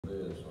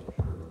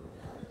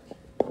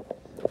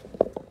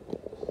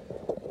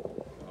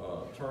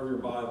turn your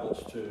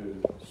Bibles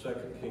to 2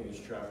 Kings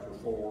chapter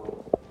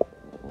 4,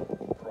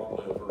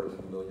 probably a very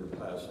familiar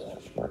passage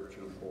of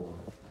Scripture for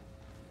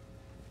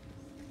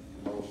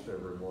most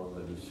everyone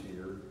that is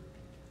here.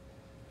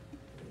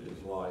 It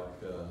is like,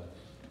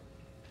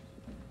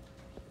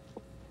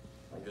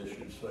 I guess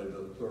you'd say,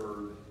 the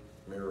third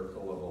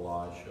miracle of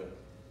Elisha.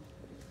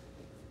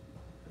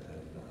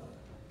 And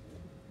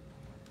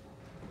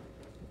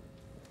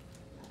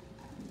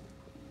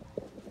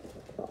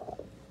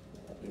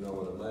you know,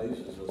 it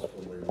amazes us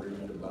when we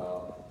read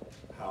about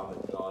how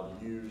that God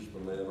used the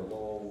men of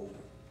old.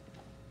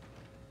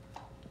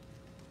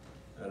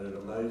 And it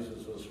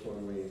amazes us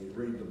when we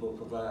read the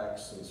book of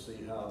Acts and see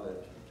how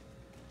that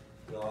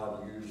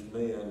God used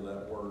men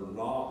that were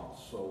not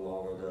so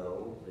long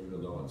ago,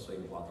 even though it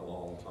seems like a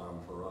long time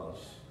for us.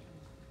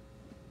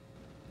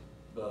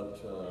 But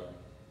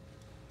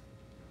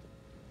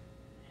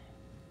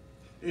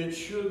it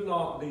should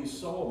not be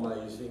so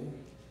amazing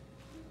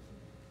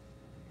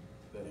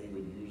that he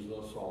would use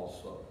us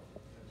also.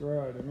 That's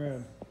right,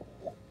 amen.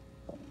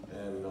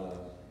 And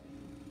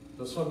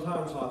but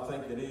sometimes I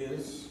think it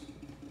is,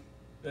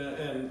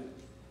 and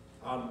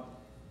I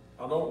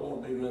don't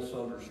want to be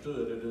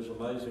misunderstood. It is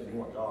amazing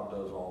what God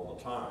does all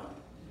the time.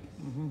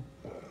 Mm-hmm.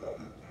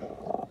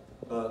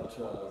 But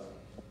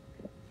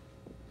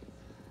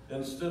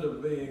instead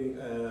of being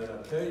an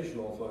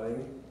occasional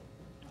thing,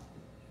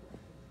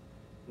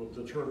 with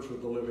the Church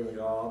of the Living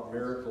God,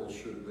 miracles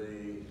should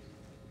be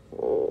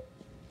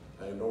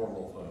a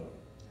normal thing.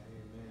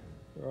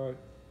 Amen. Right.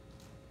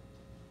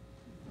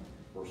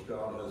 Of course,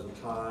 God has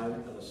a time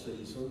and a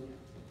season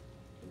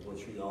in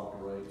which he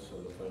operates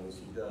and the things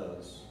he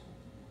does.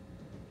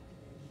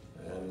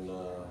 And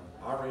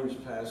Irene's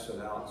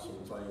passing out some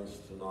things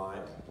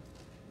tonight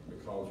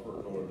because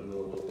we're going to do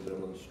a little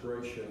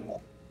demonstration.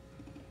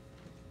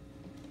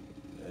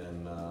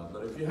 And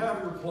but if you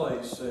have your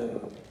place in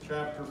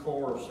chapter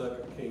 4 of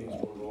 2 Kings,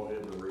 we'll go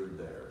ahead and read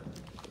there.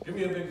 Give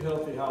me a big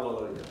healthy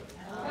hallelujah.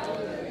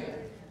 Hallelujah.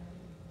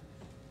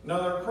 Now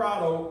there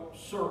cried a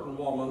certain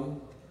woman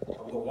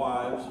of the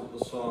wives of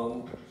the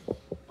sons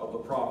of the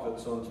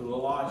prophets unto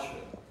Elisha,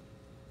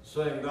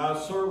 saying, Thy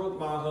servant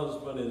my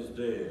husband is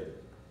dead.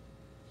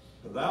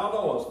 And thou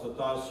knowest that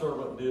thy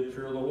servant did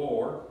fear the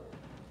Lord,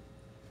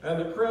 and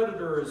the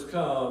creditor is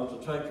come to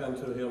take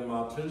unto him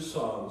my 2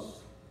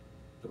 sons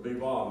to be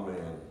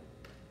bondmen.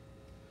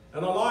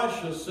 And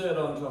Elisha said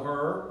unto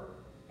her,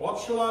 What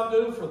shall I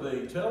do for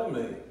thee? Tell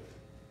me,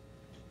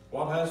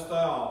 what hast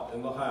thou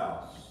in the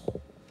house?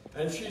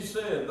 And she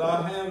said,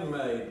 Thy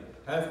handmaid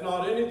hath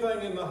not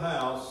anything in the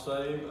house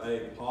save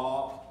a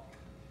pot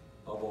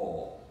of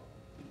oil.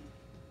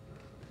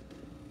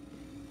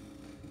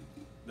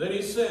 Then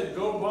he said,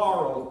 Go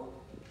borrow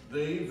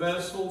thee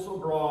vessels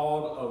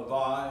abroad of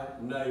thy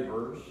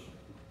neighbors,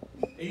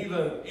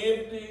 even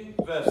empty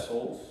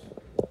vessels,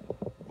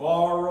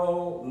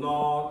 borrow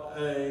not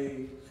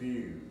a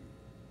few.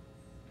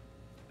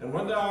 And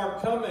when thou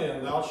art come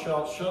in, thou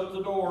shalt shut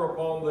the door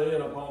upon thee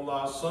and upon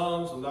thy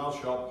sons, and thou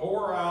shalt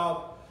pour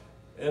out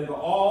into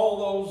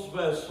all those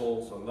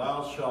vessels, and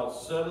thou shalt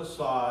set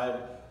aside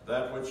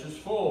that which is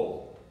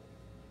full.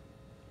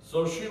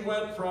 So she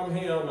went from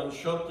him and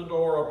shut the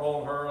door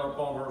upon her and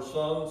upon her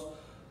sons,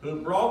 who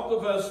brought the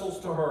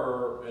vessels to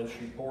her, and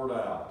she poured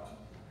out.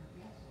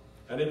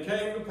 And it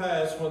came to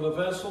pass, when the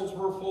vessels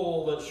were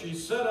full, that she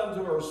said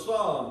unto her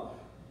son,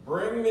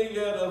 Bring me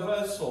yet a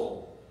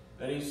vessel.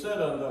 And he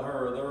said unto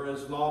her, There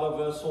is not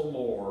a vessel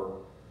more.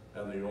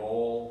 And the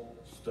oil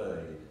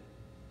stayed.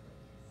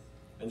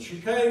 And she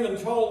came and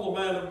told the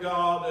man of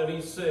God, and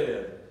he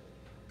said,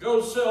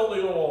 Go sell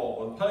the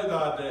oil, and pay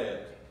thy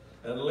debt,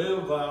 and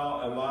live thou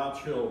and thy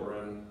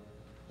children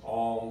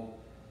on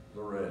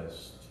the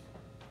rest.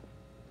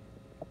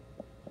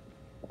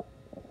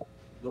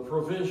 The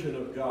provision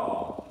of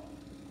God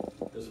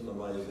is an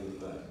amazing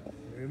thing.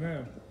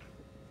 Amen.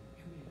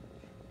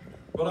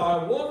 But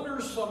I wonder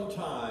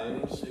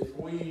sometimes if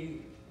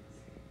we,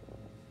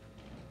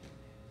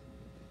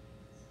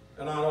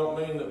 and I don't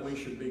mean that we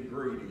should be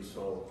greedy,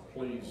 so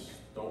please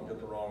don't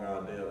get the wrong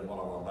idea of what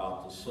I'm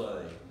about to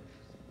say.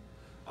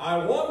 I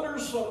wonder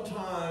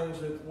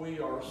sometimes if we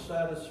are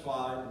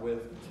satisfied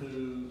with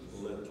too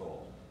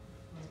little.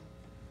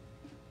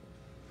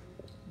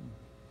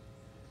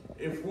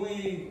 If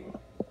we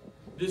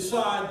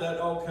decide that,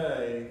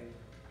 okay,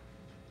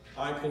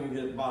 I can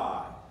get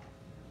by.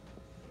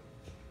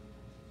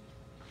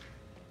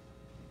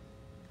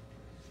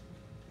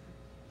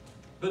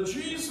 But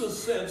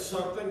Jesus said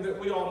something that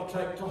we ought to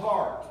take to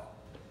heart.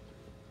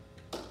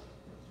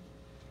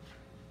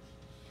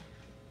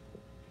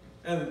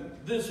 And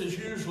this is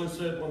usually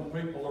said when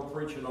people are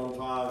preaching on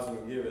tithes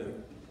and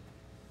giving.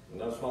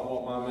 And that's not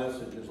what my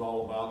message is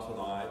all about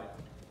tonight.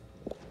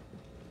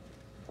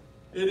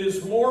 It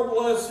is more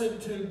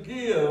blessed to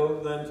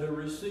give than to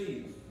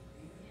receive.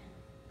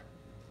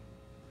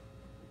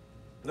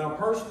 Now,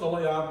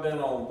 personally, I've been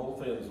on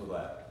both ends of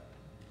that.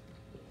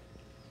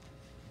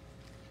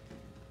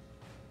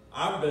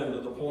 I've been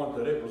to the point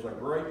that it was a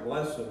great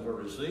blessing to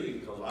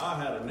receive because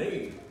I had a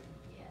need.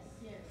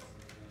 Yes.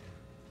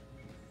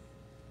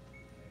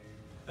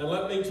 And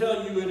let me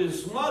tell you, it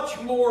is much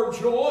more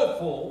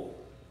joyful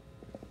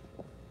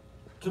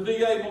to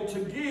be able to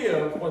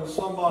give when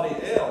somebody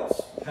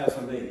else has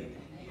a need.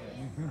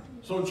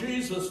 So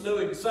Jesus knew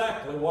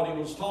exactly what he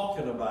was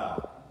talking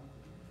about.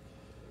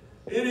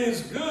 It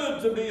is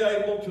good to be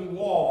able to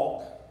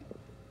walk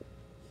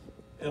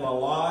in a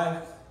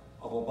life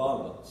of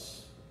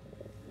abundance.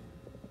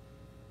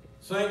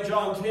 St.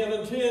 John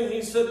 10:10,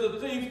 he said, "The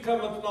thief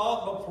cometh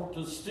not but for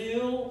to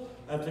steal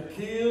and to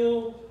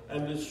kill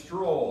and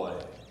destroy.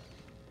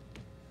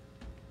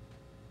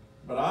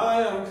 But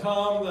I am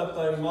come that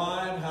they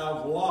might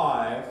have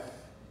life,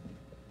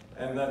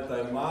 and that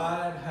they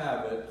might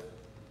have it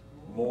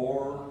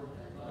more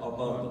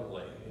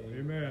abundantly."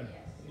 Amen.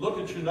 Look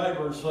at your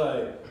neighbor and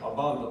say,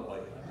 abundantly.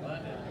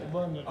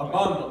 Abundantly.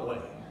 Abundantly.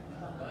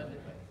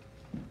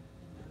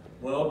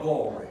 Well,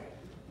 glory.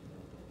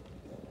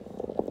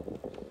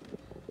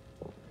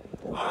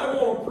 I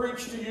want to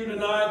preach to you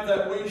tonight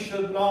that we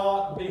should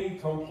not be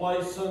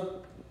complacent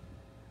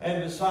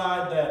and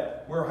decide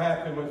that we're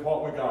happy with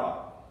what we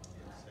got.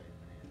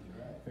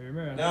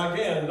 Amen. Now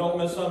again, don't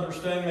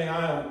misunderstand me.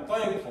 I am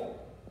thankful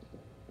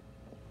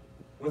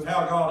with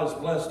how God has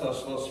blessed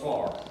us thus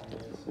far.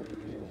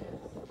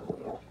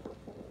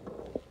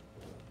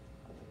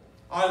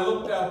 I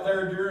looked out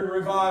there during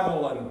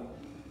revival and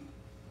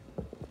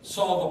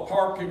saw the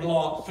parking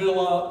lot fill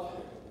up,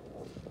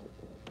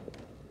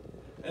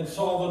 and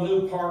saw the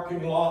new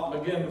parking lot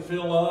begin to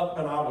fill up,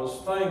 and I was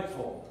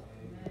thankful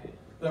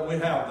that we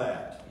have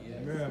that.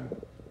 Amen.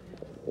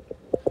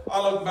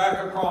 I look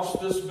back across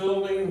this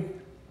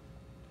building,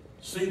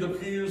 see the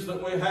pews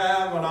that we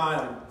have, and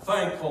I am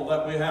thankful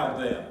that we have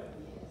them.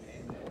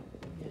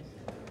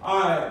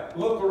 I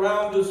look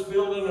around this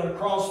building and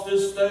across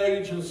this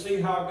stage and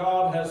see how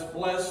God has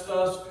blessed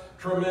us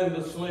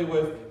tremendously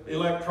with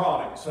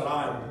electronics, and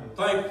I am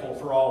thankful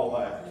for all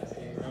of that.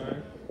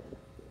 Right.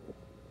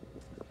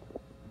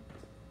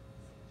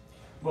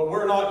 But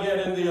we're not yet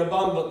in the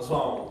abundant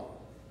zone.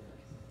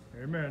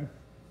 Amen.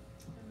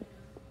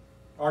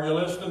 Are you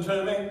listening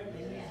to me?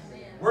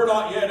 We're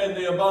not yet in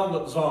the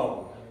abundant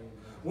zone.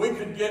 We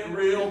could get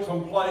real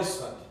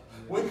complacent.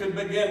 We could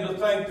begin to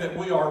think that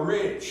we are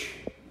rich,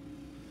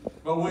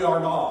 but we are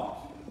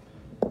not.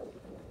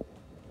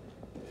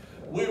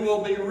 We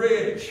will be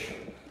rich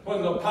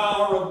when the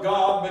power of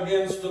God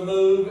begins to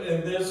move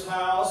in this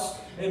house,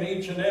 in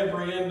each and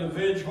every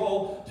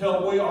individual,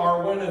 till we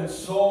are winning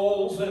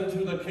souls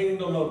into the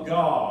kingdom of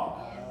God.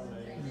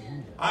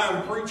 I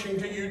am preaching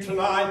to you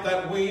tonight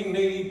that we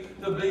need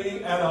to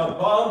be an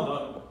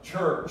abundant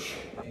church.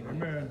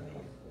 Amen.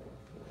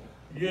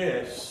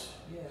 Yes.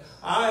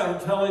 I am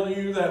telling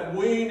you that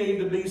we need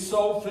to be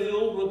so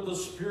filled with the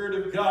Spirit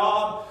of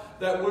God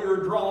that we are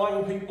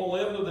drawing people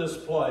into this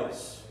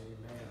place.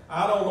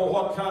 I don't know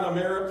what kind of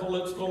miracle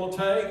it's going to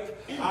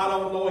take. I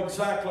don't know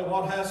exactly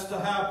what has to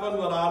happen,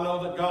 but I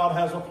know that God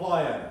has a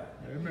plan.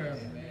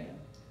 Amen.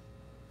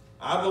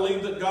 I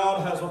believe that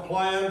God has a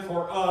plan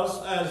for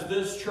us as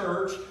this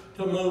church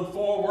to move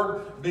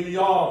forward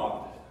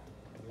beyond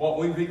what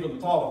we've even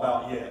thought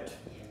about yet.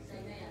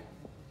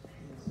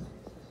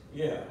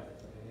 Yeah.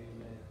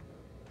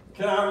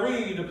 Can I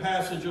read a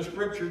passage of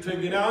Scripture to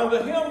you now? Unto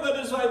him that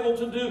is able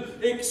to do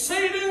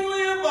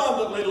exceedingly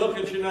abundantly, look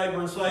at your neighbor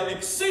and say,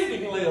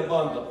 exceedingly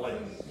abundantly.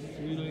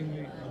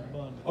 Exceedingly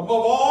abundant.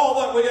 Above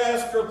all that we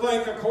ask or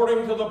think,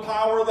 according to the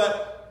power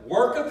that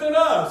worketh in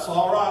us.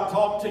 All right,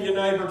 talk to your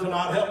neighbor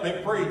tonight. Help me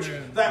preach.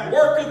 That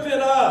worketh in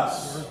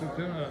us. Worketh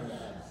in us.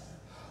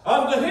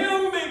 Unto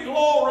him be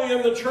glory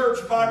in the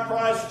church by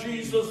Christ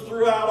Jesus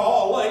throughout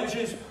all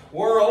ages,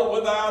 world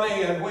without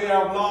end. We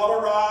have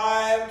not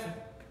arrived.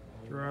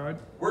 Right.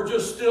 We're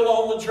just still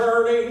on the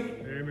journey.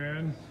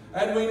 Amen.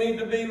 And we need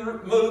to be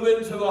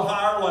moving to a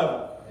higher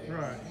level.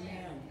 Right.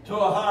 To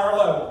a higher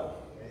level.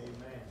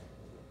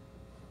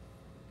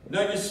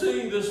 Now you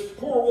see, this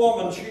poor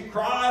woman, she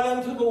cried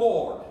unto the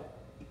Lord.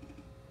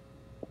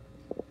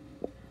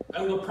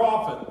 And the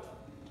prophet,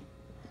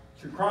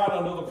 she cried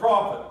unto the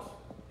prophet,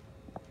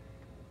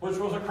 which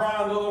was a cry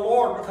unto the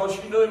Lord because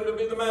she knew him to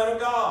be the man of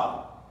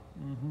God.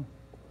 Mm-hmm.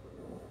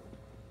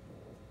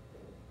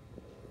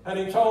 And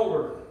he told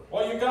her,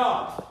 what you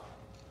got?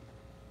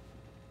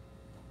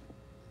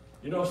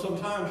 You know,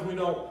 sometimes we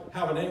don't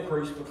have an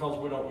increase because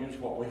we don't use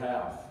what we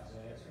have.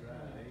 That's right.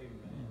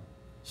 Amen.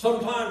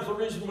 Sometimes the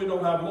reason we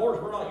don't have more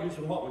is we're not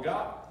using what we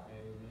got.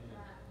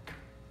 Amen.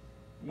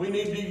 We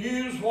need to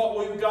use what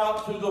we've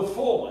got to the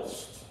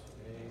fullest.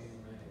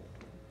 Amen.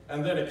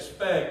 And then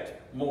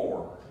expect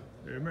more.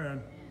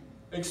 Amen.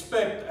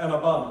 Expect an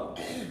abundance.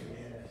 Yes.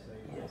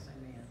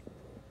 Amen.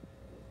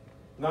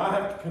 Now I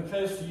have to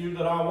confess to you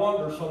that I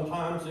wonder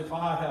sometimes if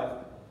I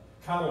have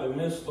kind of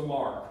missed the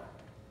mark.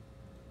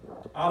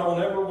 I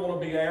don't ever want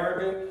to be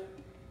arrogant.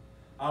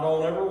 I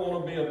don't ever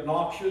want to be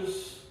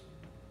obnoxious.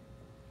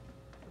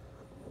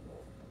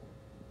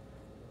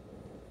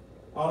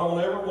 I don't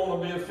ever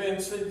want to be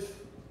offensive.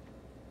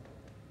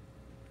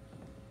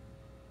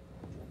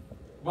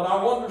 But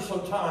I wonder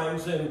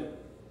sometimes, and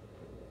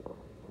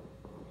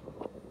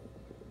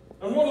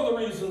And one of the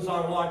reasons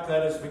I'm like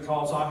that is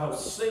because I have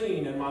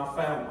seen in my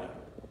family,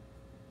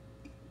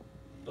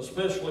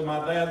 especially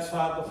my dad's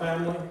side of the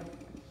family,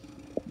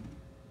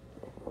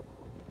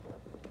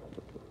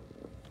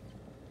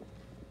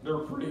 they're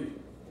pretty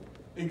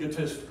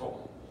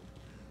egotistical.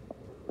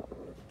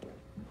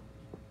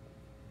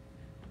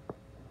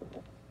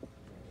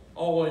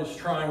 Always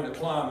trying to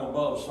climb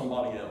above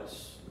somebody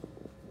else.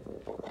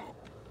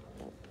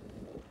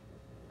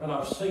 And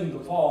I've seen the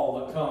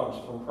fall that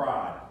comes from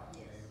pride.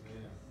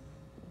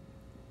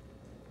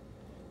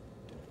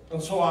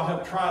 And so I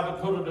have tried to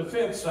put a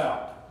defense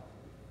out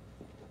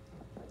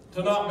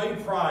to not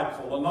be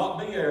prideful and not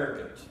be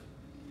arrogant.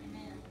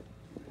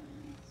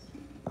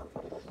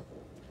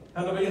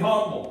 And to be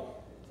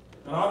humble.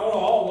 And I want to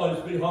always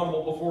be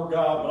humble before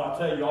God, but I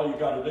tell you, all you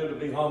got to do to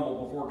be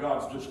humble before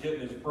God's just get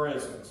in His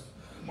presence.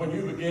 When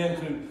you begin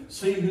to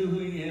see who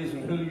He is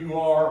and who you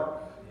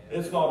are,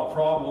 it's not a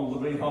problem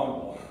to be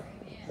humble.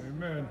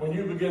 Amen. When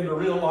you begin to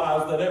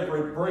realize that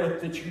every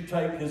breath that you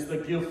take is the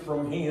gift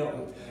from Him,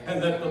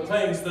 and that the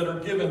things that are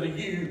given to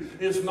you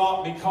is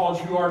not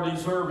because you are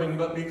deserving,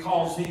 but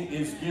because He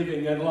is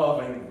giving and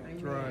loving.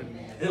 That's right.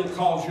 It'll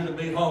cause you to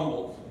be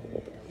humble.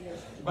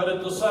 But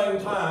at the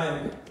same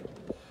time,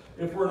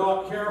 if we're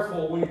not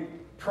careful, we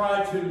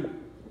try to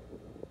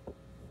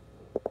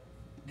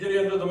get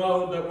into the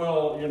mode that,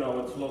 well, you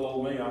know, it's little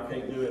old me, I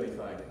can't do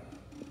anything.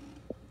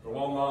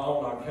 Well, on my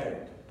own, I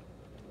can't.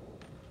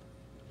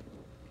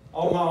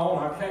 On my own,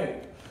 I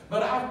can't.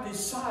 But I've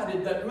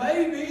decided that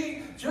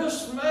maybe,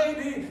 just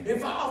maybe,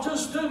 if I'll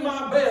just do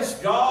my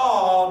best,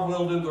 God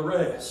will do the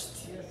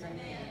rest.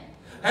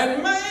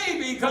 And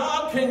maybe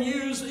God can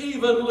use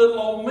even little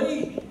old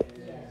me.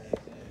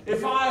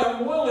 If I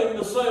am willing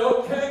to say,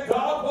 okay,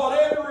 God,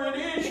 whatever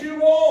it is you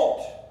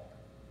want.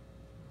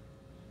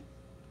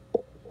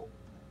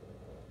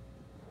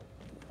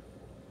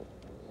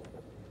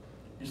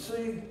 You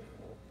see,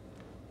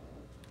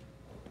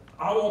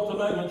 I want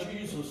the name of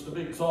Jesus to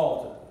be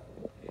exalted.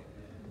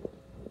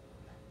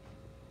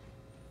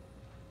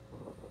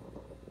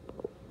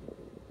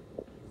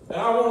 And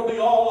I want to be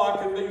all I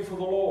can be for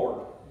the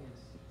Lord.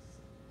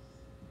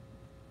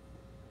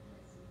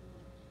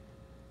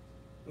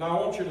 Now,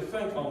 I want you to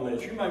think on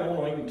this. You may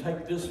want to even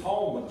take this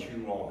home and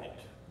chew on it.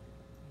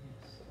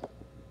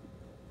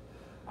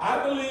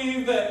 I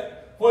believe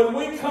that when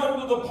we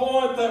come to the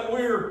point that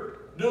we're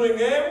doing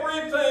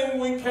everything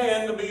we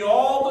can to be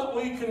all that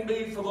we can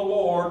be for the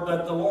Lord,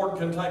 that the Lord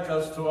can take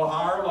us to a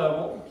higher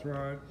level. That's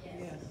right.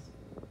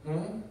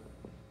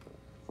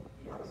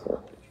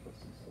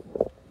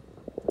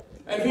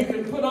 And He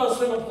can put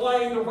us in a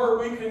plane to where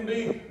we can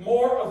be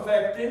more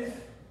effective.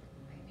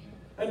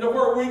 And to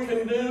where we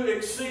can do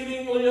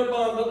exceedingly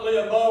abundantly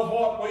above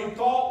what we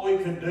thought we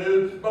could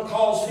do,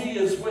 because He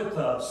is with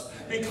us.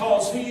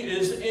 Because He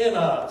is in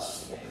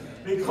us.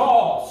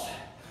 Because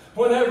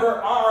whenever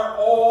our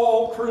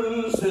oil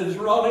cruise is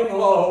running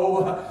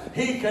low,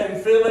 He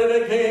can fill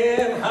it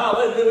again.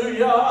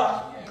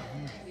 Hallelujah.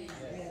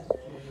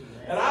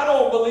 And I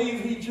don't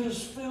believe He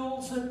just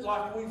fills it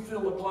like we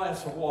fill a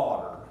glass of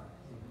water.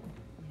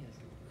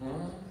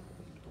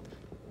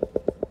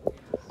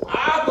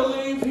 I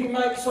believe He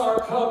makes our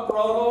cup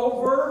run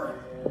over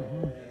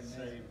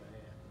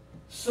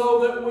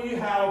so that we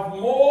have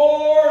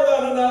more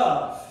than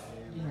enough.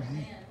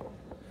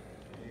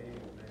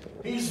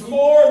 He's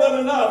more than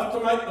enough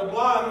to make the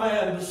blind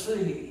man to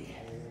see.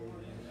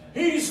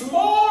 He's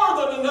more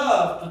than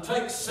enough to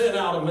take sin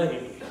out of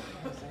me.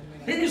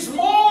 He's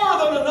more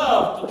than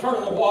enough to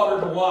turn the water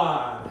to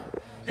wine.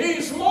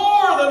 He's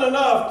more than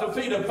enough to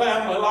feed a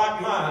family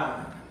like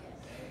mine.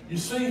 You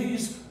see,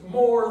 He's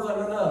more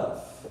than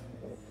enough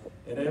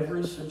in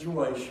every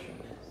situation.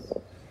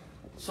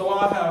 So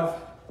I have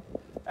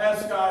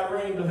asked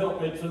Irene to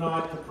help me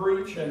tonight to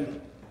preach and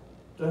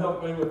to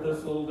help me with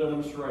this little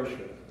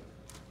demonstration.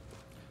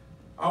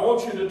 I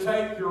want you to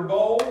take your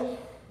bowl.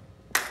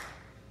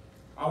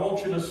 I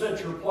want you to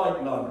set your plate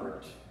under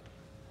it.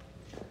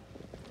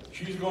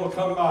 She's going to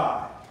come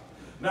by.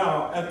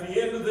 Now, at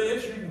the end of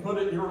this, you can put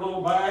it in your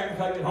little bag and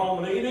take it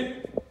home and eat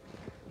it.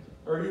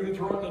 Or you can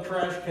throw it in the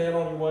trash can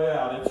on your way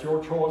out. It's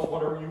your choice,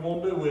 whatever you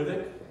want to do with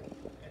it.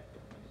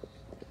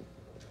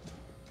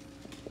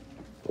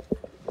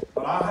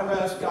 But I have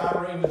asked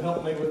Irene to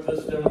help me with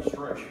this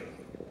demonstration.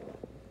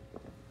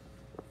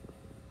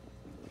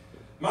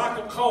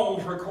 Michael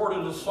Combs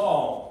recorded a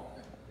song.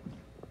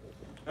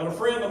 And a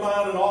friend of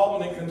mine in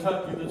Albany,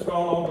 Kentucky, that's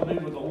gone on to be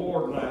with the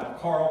Lord now,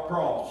 Carl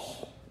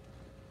Cross,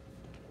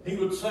 he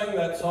would sing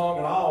that song,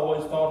 and I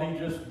always thought he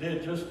just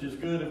did just as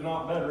good, if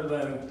not better,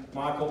 than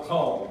Michael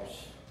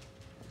Combs.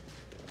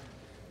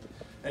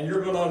 And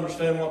you're going to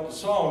understand what the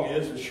song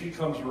is as she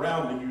comes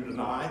around to you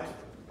tonight.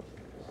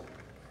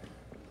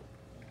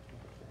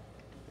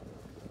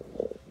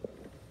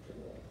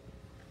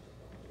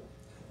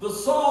 The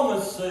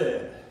psalmist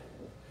said,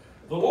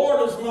 "The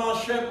Lord is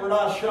my shepherd,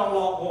 I shall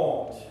not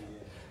want.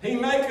 He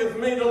maketh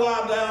me to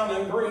lie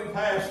down in green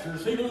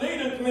pastures. He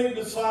leadeth me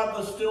beside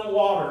the still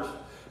waters.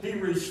 He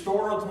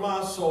restoreth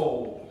my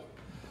soul.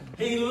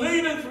 He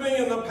leadeth me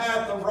in the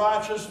path of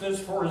righteousness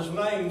for his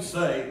name's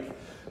sake.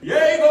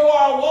 Yea, though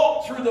I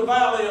walk through the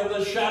valley of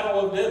the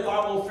shadow of death,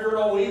 I will fear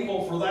no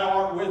evil, for thou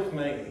art with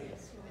me.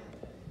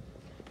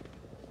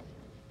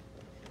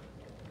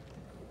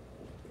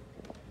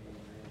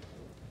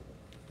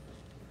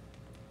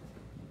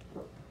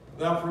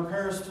 Thou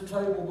preparest a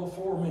table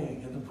before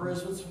me in the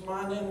presence of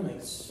mine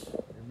enemies.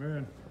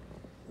 Amen.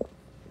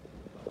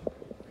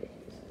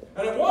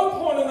 And at one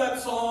point in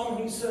that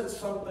psalm, he said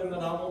something that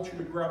I want you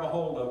to grab a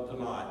hold of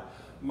tonight.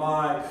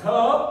 My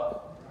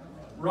cup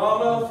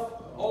runneth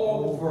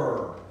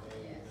over.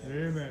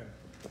 Amen.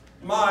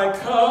 My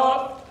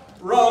cup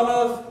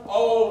runneth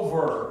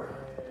over.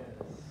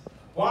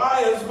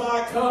 Why is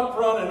my cup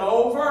running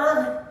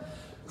over?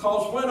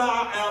 Because when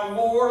I am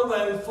more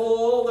than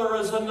full, there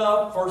is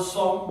enough for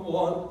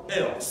someone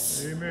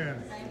else.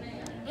 Amen.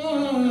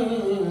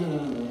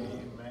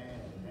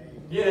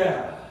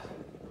 Yeah.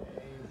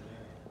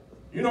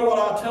 You know what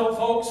I tell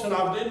folks, and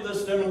I did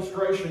this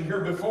demonstration here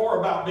before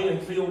about being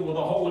filled with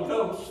the Holy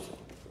Ghost.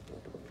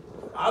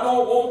 I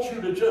don't want you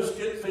to just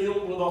get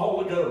filled with the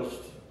Holy Ghost.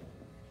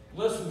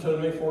 Listen to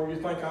me before you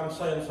think I'm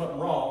saying something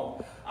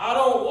wrong. I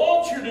don't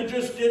want you to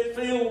just get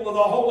filled with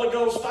the Holy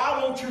Ghost.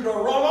 I want you to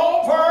run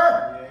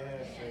over.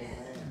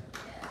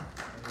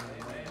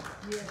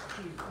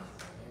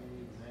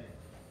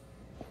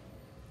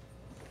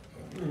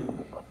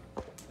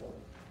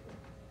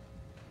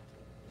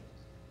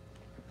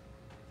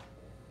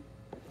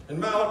 In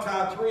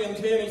Malachi 3 and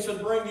 10, he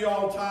said, bring ye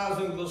all tithes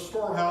into the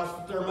storehouse,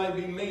 that there may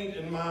be meat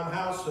in mine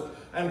house,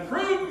 and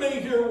prove me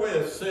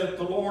herewith, saith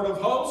the Lord of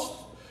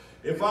hosts,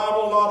 if I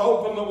will not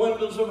open the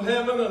windows of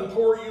heaven and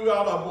pour you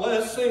out a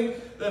blessing,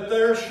 that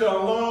there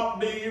shall not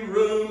be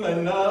room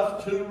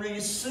enough to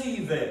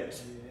receive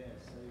it.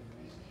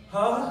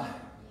 Huh?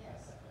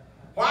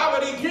 Why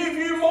would he give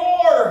you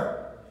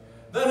more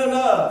than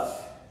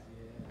enough?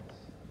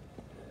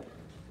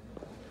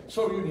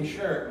 So you can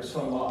share it with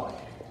somebody.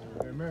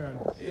 Amen.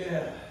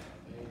 Yeah.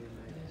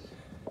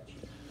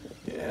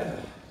 Yeah.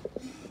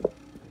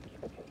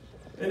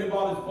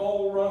 Anybody's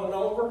bowl running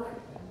over?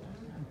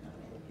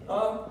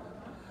 Huh?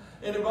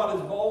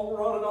 Anybody's bowl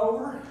running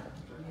over?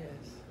 Yes.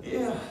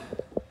 Yeah.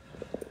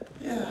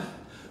 Yeah.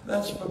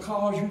 That's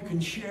because you can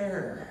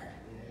share.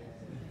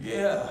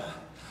 Yeah.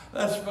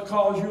 That's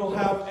because you'll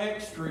have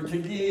extra to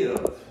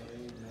give.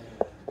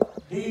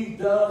 He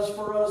does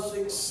for us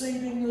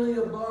exceedingly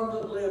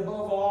abundantly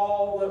above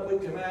all that we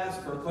can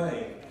ask or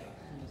think.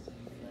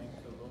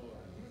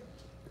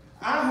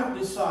 I have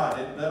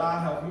decided that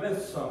I have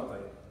missed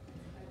something,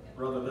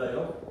 Brother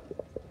Dale.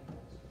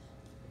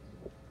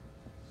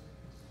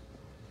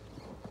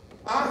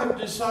 I have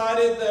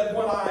decided that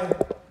when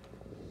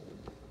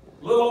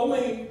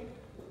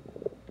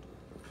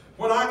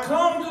I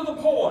come to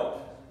the point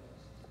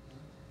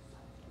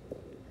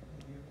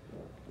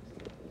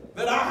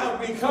that I have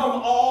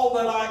become all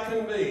that I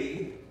can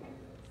be,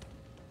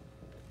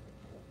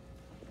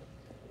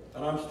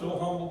 and I'm still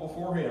humble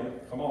before him.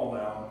 Come on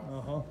now.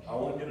 I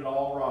want to get it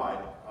all right.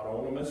 I don't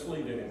want to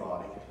mislead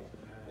anybody.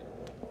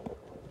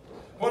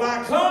 When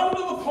I come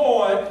to the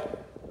point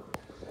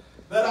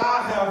that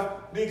I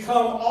have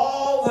become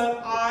all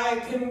that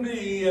I can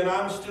be, and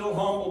I'm still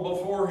humble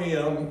before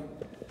him,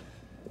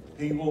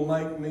 he will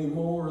make me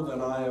more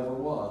than I ever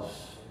was.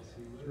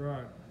 That's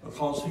right.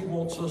 Because he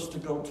wants us to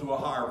go to a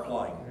higher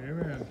plane.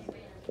 Amen.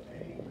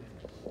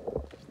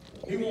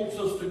 He wants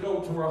us to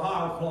go to a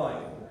higher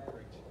plane.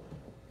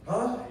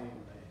 Huh?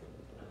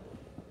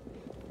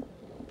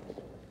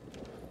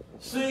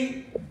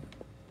 See,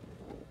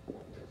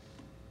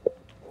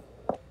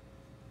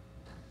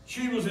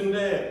 she was in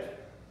debt.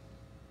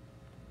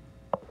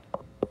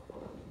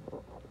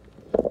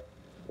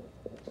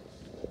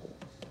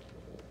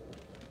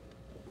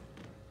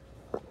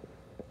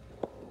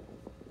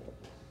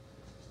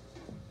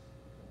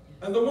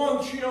 And the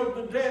one she owed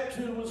the debt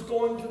to was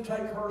going to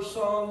take her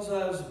sons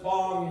as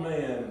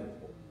bondmen.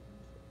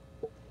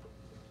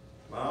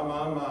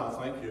 My,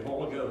 thank you,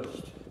 Holy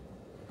Ghost.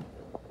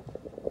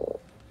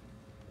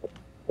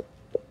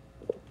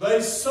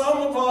 There's some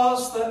of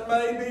us that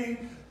maybe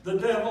the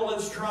devil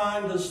is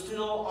trying to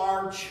steal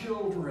our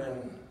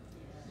children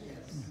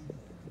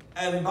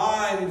and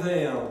bind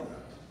them.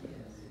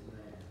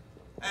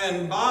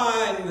 And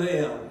bind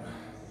them.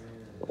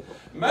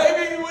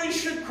 Maybe we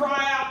should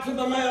cry out to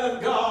the man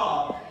of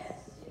God.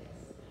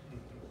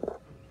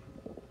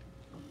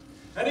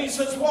 And he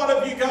says, what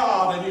have you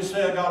got? And you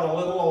say, I got a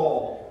little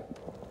oil.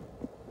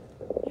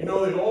 You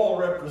know, the oil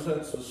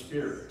represents the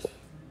Spirit.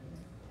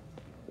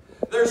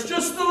 There's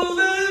just a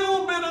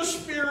little bit of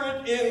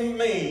Spirit in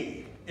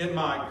me, in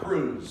my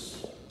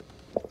cruise.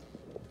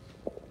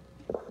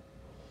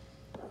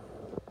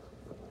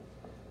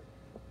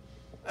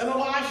 And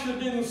Elisha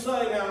didn't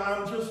say, now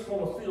I'm just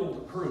going to fill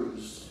the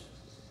cruise.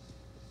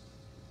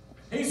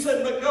 He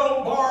said, but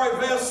go borrow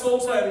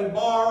vessels and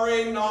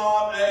borrow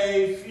not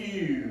a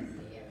few.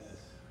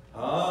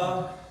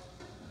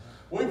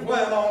 We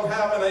plan on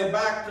having a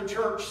Back to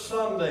Church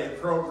Sunday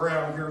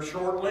program here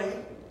shortly.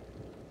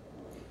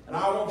 And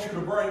I want you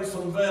to bring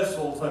some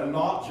vessels and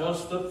not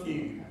just a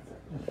few.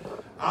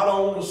 I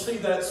don't want to see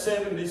that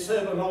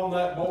 77 on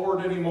that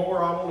board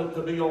anymore. I want it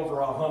to be over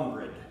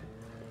 100.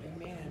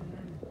 Amen.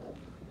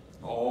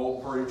 Oh,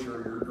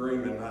 preacher, you're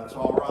dreaming. That's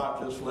all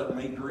right. Just let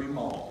me dream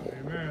on.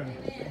 Amen.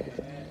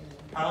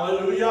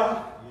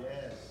 Hallelujah.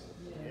 Yes.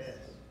 Yes.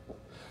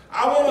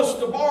 I want us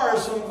to borrow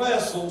some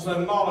vessels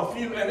and not a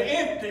few, and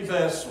empty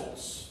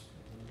vessels.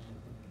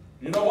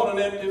 You know what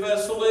an empty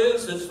vessel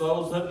is? It's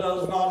those that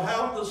does not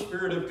have the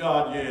Spirit of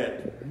God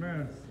yet.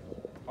 Amen.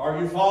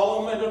 Are you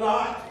following me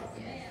tonight?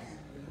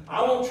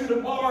 I want you to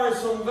borrow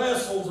some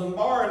vessels and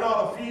borrow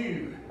not a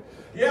few.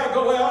 Yeah,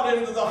 go out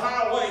into the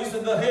highways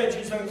and the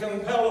hedges and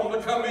compel them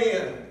to come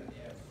in.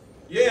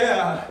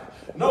 Yeah,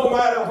 no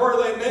matter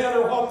where they've been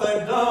or what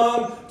they've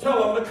done,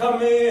 tell them to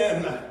come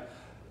in.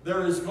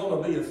 There is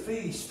going to be a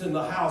feast in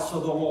the house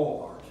of the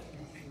Lord.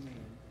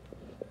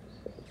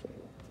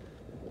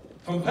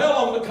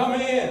 Compel them to come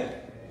in.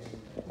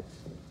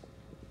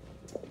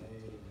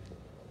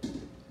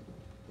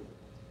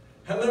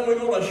 And then we're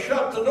going to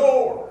shut the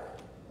door.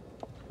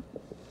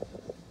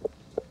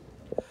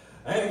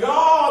 And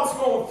God's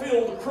going to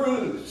fill the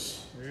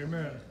cruise.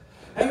 Amen.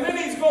 And then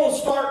He's going to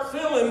start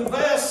filling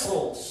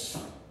vessels.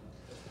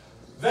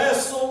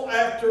 Vessel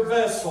after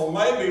vessel,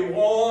 maybe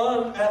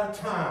one at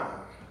a time.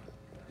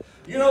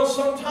 You know,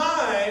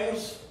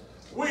 sometimes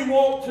we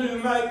want to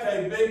make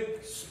a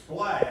big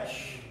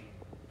splash.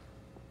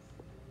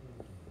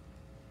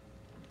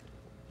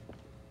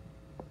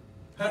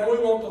 And we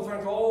want to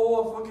think,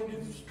 oh, if we could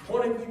get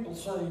 20 people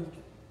saved.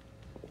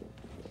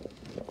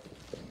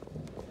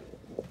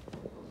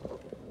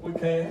 We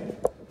can.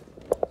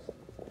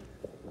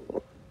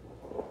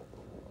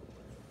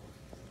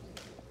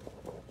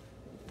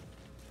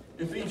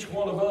 If each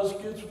one of us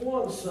gets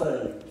one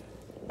saved,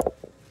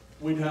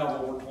 we'd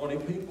have over 20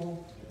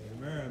 people.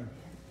 Amen.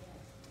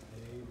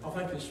 I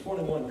think there's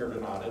 21 here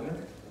tonight, isn't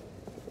there?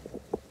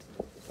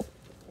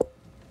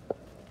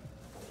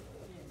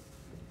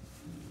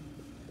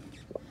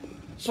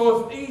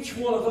 So if each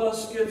one of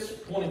us gets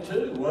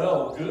 22,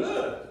 well,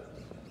 good.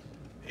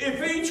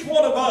 If each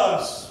one of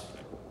us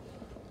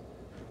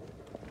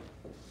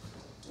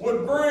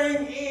would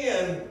bring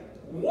in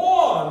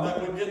one that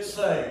would get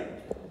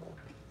saved,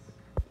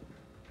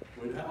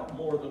 we'd have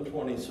more than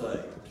 20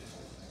 saved.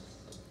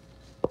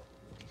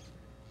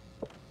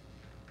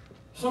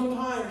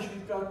 Sometimes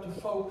you've got to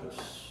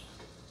focus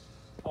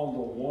on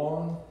the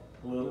one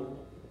little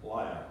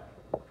lamb.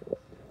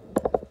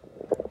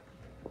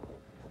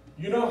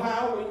 You know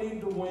how we need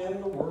to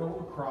win the world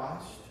of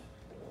Christ?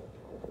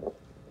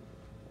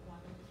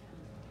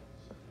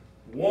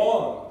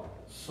 One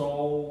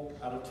soul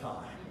at a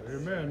time.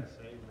 Amen.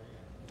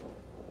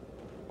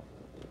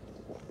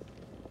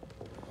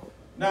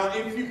 Now,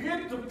 if you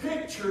get the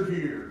picture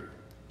here,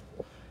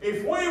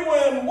 if we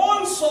win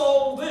one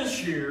soul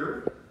this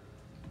year,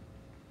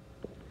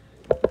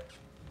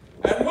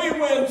 and we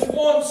win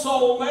one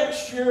soul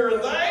next year,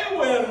 and they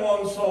win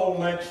one soul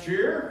next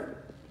year,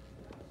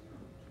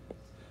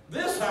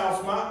 this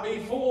house might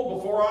be full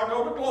before I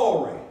go to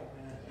glory.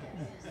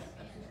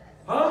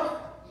 Huh?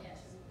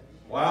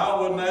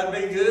 Wow, wouldn't that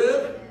be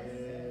good?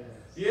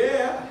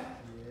 Yeah.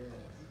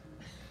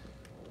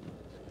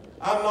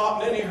 I'm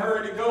not in any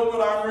hurry to go,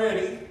 but I'm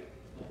ready.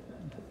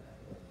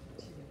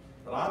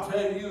 But I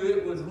tell you,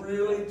 it would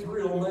really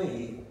thrill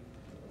me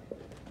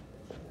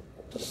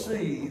to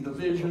see the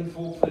vision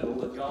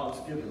fulfilled that God's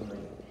given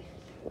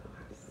me.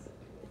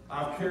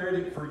 I've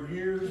carried it for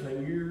years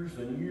and years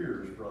and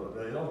years,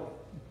 Brother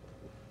Dale.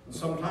 And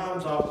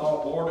sometimes I've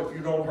thought, Lord, if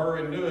you don't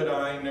hurry and do it,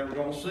 I ain't never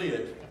going to see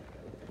it.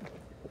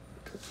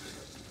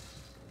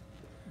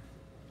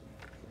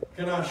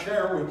 Can I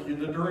share with you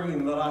the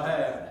dream that I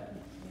had?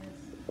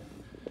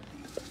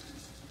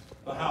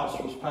 The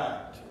house was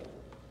packed.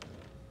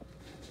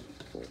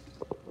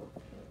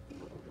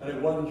 And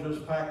it wasn't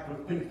just packed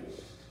with people.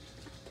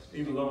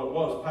 Even though it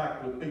was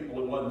packed with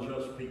people, it wasn't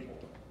just people.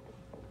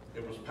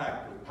 It was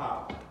packed with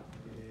power.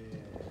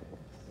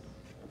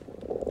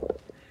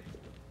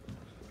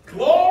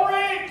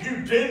 Glory!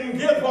 You didn't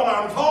get what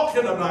I'm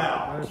talking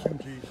about. Bless him,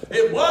 Jesus.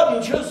 It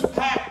wasn't just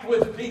packed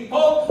with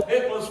people,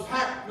 it was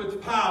packed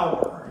with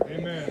power.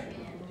 Amen.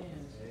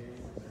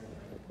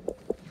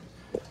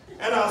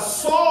 And I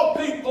saw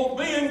people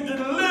being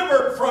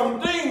delivered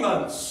from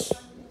demons.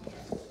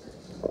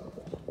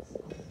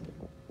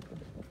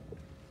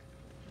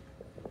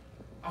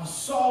 I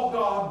saw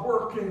God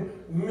working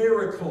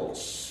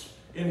miracles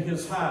in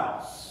His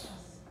house.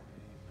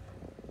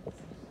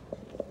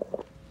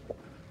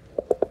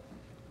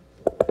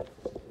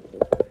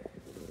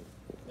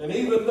 And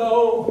even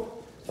though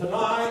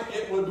tonight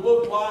it would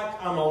look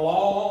like I'm a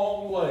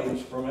long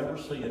ways from ever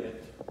seeing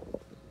it,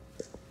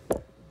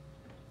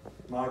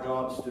 my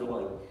God's still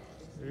able.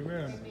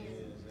 Amen.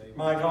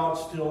 My God's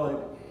still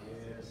able.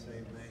 Yes,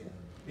 amen.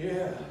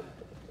 Yeah.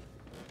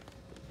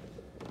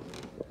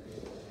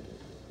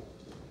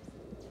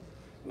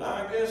 Now,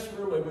 I guess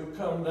really we've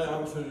come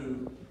down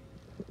to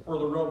where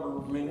the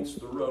rubber meets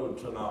the road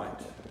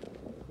tonight.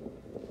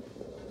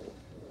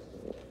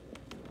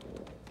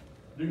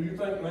 Do you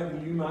think maybe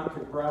you might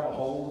could grab a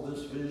hold of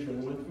this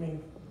vision with me?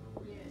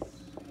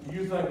 Do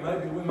you think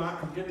maybe we might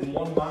could get in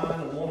one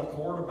mind and one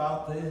accord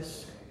about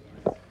this?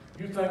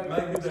 You think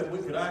maybe that we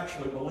could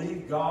actually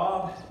believe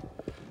God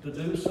to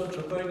do such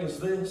a thing as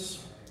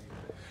this?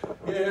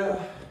 Yeah,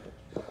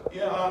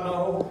 I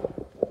know.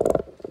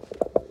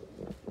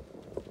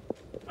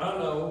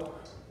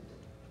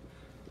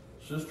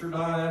 Sister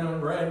Diana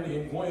and Randy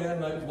and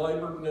Gwen, they've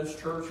labored in this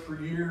church for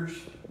years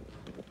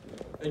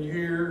and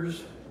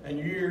years and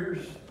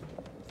years.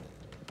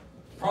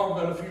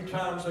 Probably been a few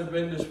times they've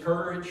been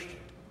discouraged.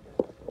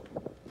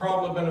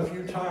 Probably been a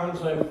few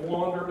times they've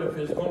wondered if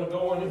it's going to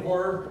go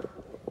anywhere.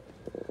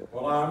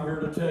 Well, I'm here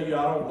to tell you,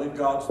 I don't believe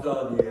God's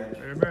done yet.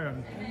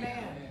 Amen.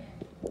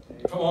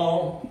 Come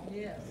on.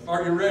 Yes.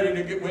 Are you ready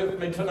to get with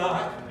me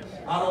tonight?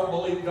 I don't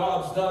believe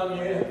God's done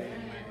yet.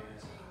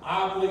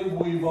 I believe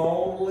we've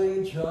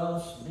only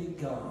just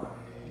begun.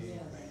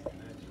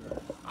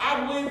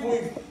 I believe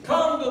we've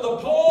come to the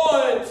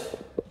point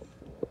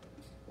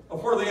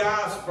of where the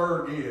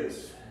iceberg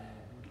is.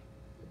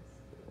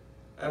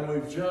 And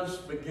we've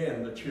just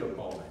begun to chip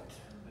on it.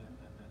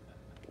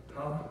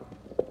 Huh?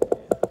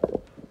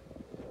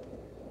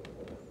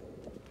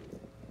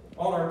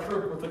 On our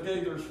trip with the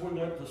Gaithers, we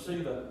went to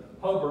see the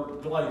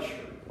Hubbard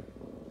Glacier.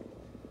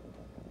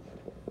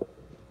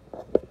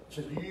 It's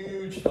a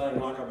huge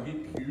thing, like a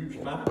huge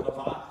mountain of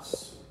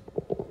ice.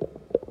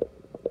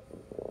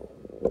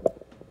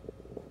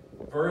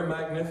 Very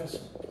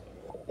magnificent.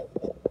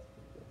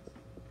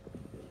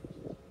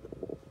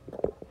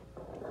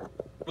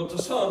 But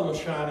the sun was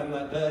shining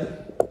that day.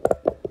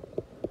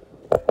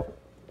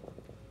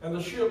 And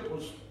the ship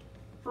was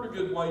a pretty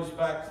good ways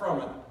back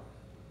from it.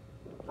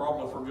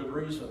 Probably for good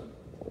reason.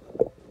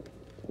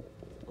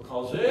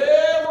 Because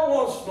every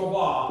once in a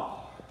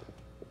while,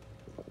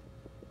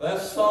 that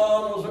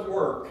sun was at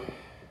work.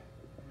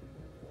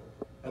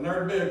 And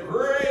there'd be a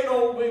great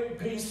old big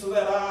piece of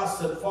that ice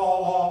that'd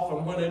fall off,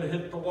 and when it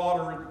hit the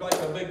water, it'd make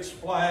a big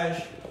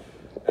splash,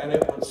 and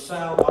it would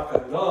sound like a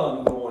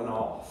gun going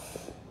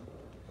off.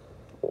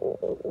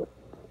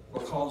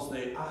 Because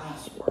the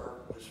iceberg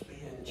was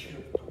being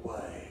chipped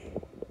away.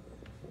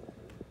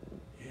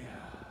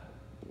 Yeah.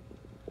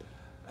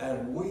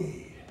 And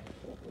we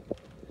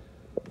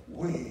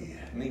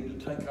need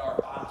to take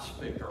our ice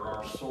picker,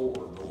 our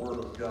sword, the Word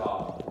of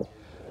God,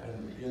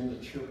 and begin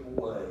to chip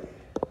away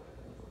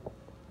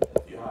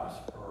the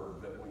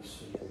iceberg that we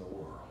see in the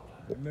world.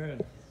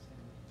 Amen.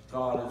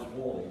 God is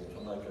wanting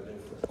to make a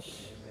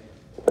difference.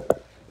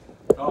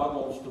 God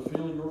wants to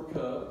fill your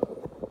cup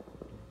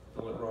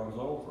till it runs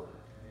over.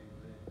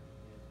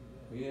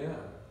 Yeah.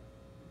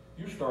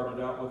 You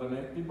started out with an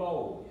empty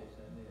bowl.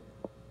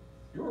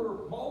 Your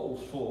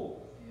bowl's full.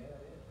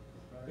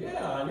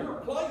 Yeah, and your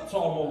plate's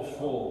almost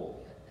full.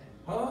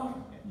 Huh?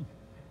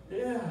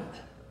 Yeah.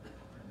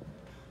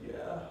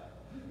 Yeah.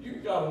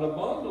 You've got an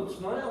abundance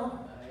now.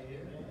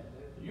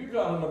 You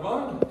got an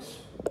abundance.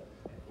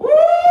 Woo!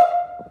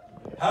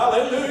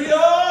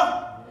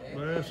 Hallelujah!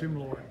 Bless him,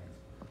 Lord.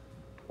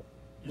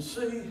 You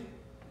see,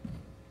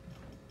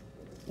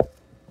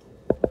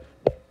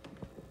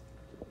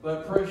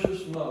 that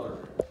precious mother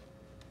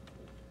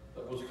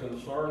that was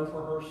concerned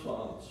for her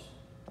sons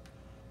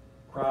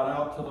cried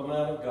out to the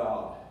man of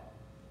God,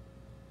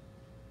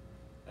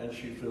 and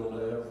she filled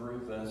every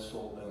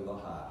vessel in the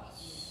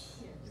house.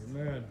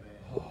 Amen.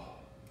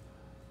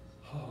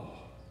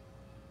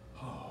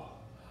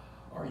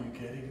 Are you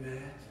getting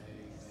that?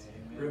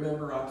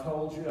 Remember, I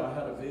told you I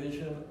had a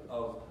vision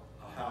of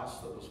a house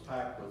that was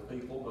packed with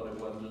people, but it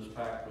wasn't just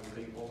packed with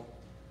people.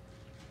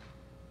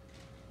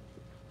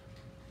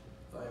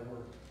 They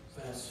were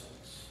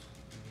vessels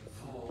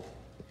full.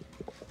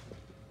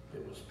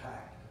 It was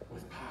packed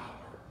with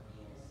power.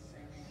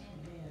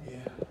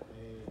 Yeah.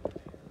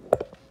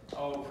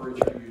 Oh,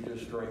 preacher, you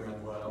just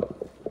dreaming well.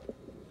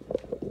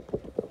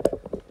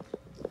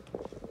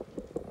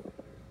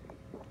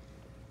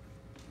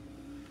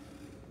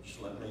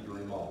 Just let me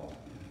dream on.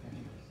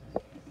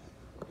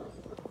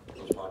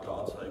 Because my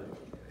God's able.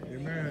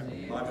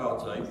 Amen. My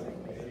God's able.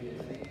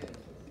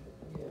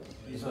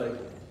 He's able.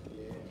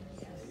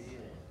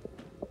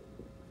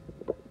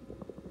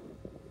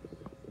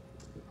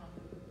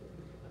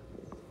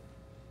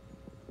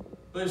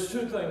 There's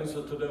two things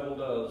that the devil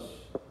does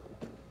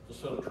to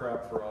set a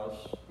trap for us,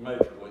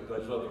 majorly.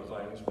 There's other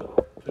things,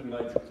 but two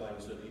major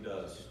things that he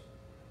does.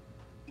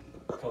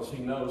 Because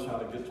he knows how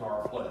to get to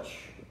our flesh.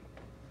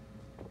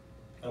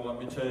 And let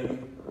me tell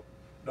you,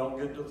 don't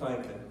get to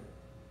thinking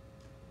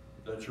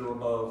that you're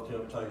above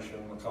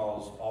temptation,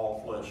 because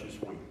all flesh is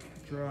weak.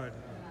 That's right.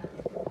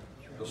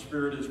 The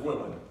spirit is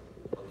willing,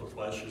 but the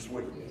flesh is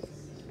weak.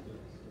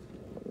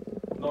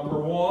 Number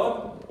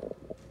one,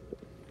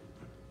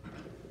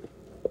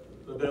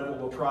 the devil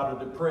will try to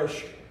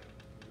depress you.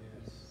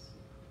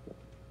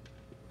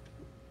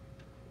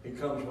 He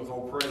comes with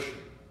oppression.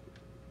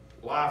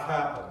 Life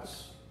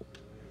happens.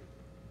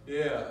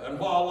 Yeah, and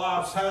while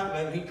life's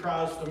happening, he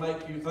tries to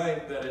make you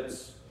think that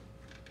it's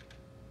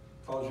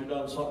because you've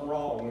done something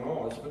wrong.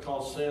 No, it's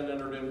because sin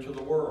entered into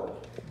the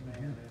world.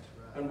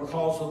 And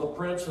because of the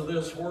prince of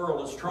this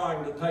world is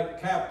trying to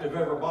take captive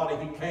everybody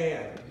he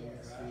can.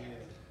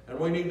 And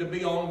we need to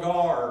be on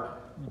guard.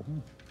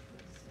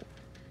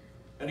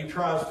 And he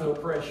tries to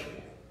oppress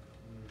you.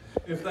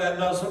 If that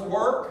doesn't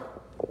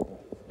work,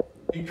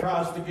 he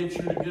tries to get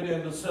you to get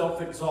into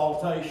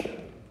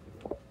self-exaltation.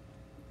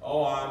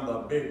 Oh, I'm the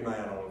big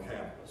man on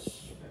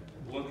campus.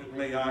 Look at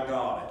me, I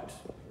got it.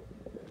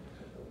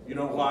 You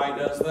know why he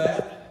does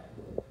that?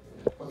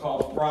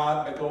 Because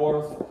pride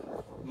goeth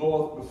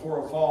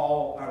before a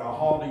fall, and a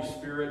haughty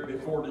spirit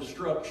before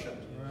destruction.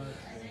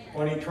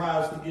 When he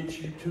tries to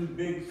get you too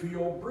big for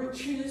your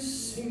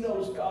britches, he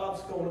knows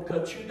God's going to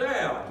cut you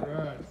down.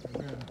 Right.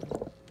 Amen.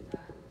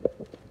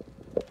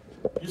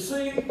 You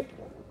see,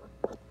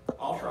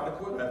 I'll try to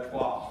quit after a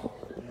while.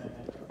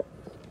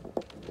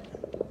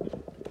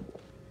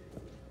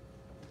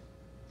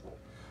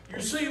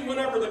 You see,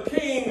 whenever the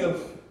king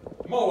of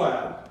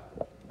Moab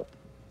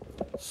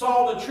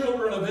saw the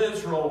children of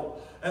Israel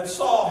and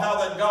saw how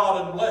that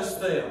God had blessed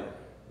them,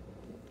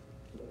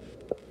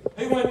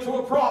 he went to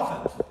a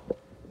prophet.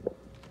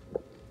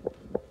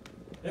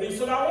 And he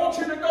said, I want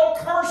you to go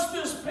curse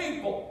this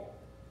people.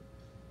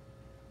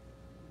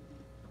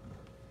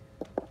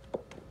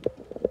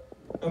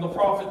 And the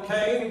prophet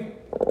came,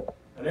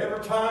 and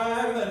every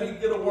time that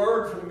he'd get a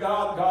word from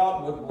God,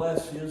 God would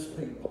bless his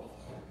people.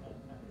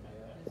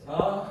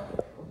 Huh?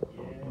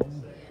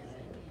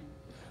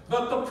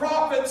 But the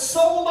prophet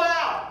sold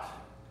out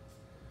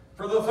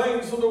for the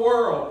things of the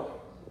world.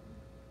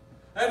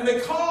 And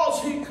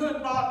because he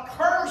could not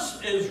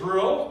curse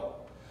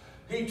Israel,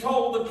 he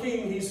told the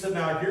king, he said,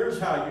 now here's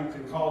how you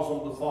can cause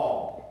them to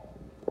fall.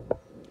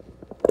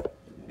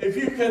 If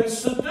you can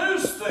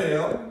seduce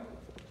them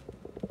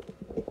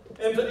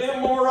into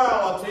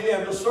immorality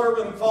and to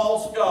serving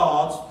false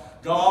gods,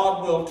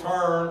 God will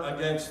turn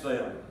against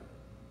them.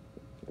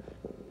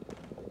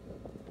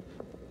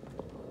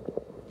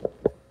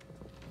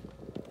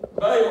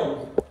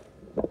 Balaam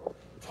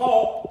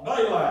taught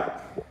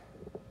Balak.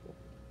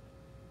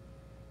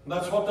 And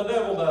that's what the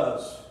devil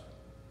does.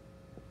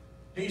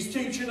 He's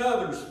teaching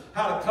others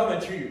how to come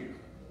at you,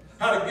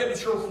 how to get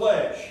at your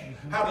flesh,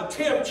 how to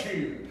tempt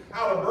you,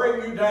 how to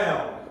bring you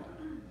down.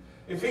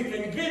 If he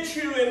can get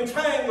you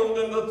entangled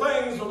in the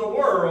things of the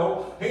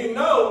world, he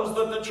knows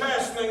that the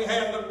chastening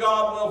hand of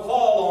God will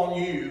fall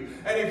on you.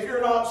 And if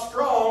you're not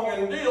strong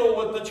and deal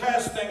with the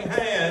chastening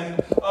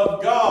hand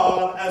of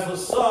God as a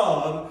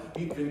son,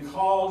 he can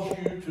cause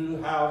you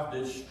to have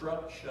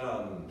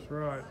destruction. That's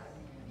right.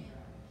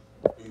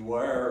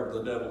 Beware of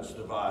the devil's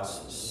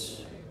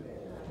devices.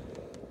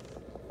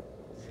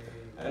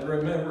 And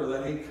remember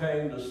that he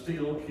came to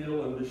steal,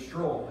 kill, and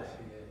destroy.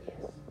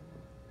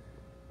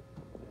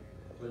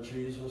 But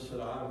Jesus said,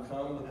 I am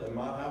come that they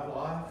might have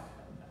life,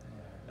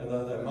 and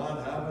that they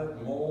might have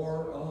it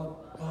more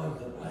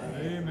abundantly.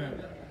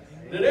 Amen.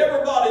 Did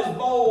everybody's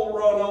bowl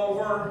run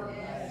over?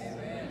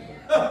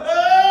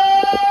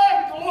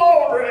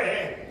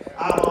 Glory!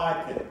 I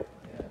like it.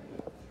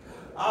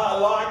 I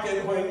like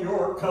it when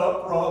your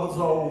cup runs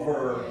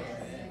over.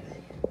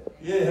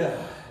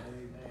 Yeah.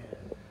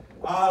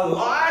 I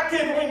like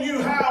it when you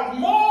have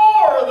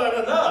more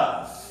than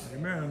enough.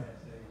 Amen.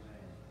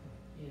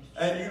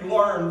 And you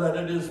learn that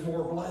it is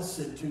more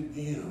blessed to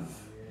give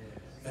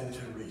than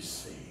to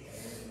receive.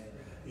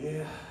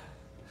 Yeah.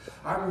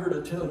 I'm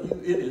here to tell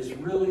you it is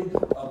really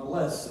a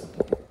blessing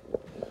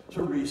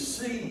to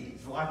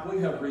receive like we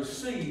have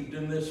received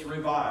in this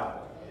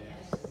revival.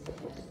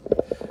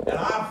 And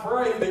I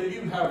pray that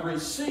you have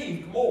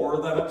received more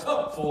than a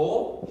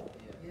cupful.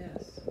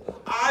 Yes.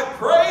 I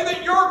pray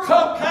that your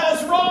cup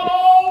has run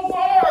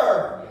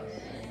over.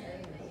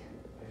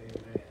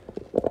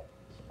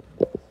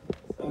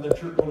 And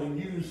that you're going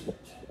to use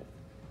it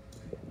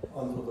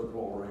unto the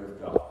glory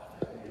of God.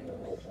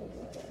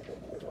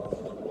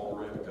 Unto the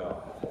glory of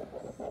God.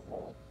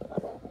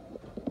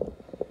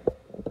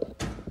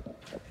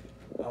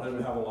 I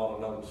didn't have a lot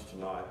of notes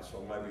tonight,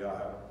 so maybe I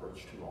haven't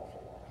preached too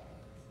awful long.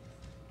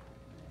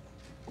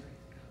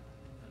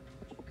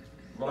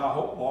 But I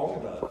hope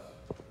long enough.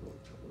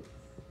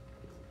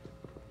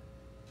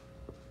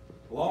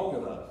 Long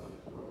enough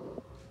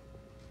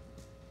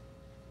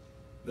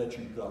that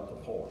you've got the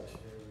point.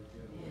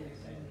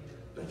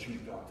 That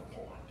you've got the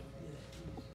point.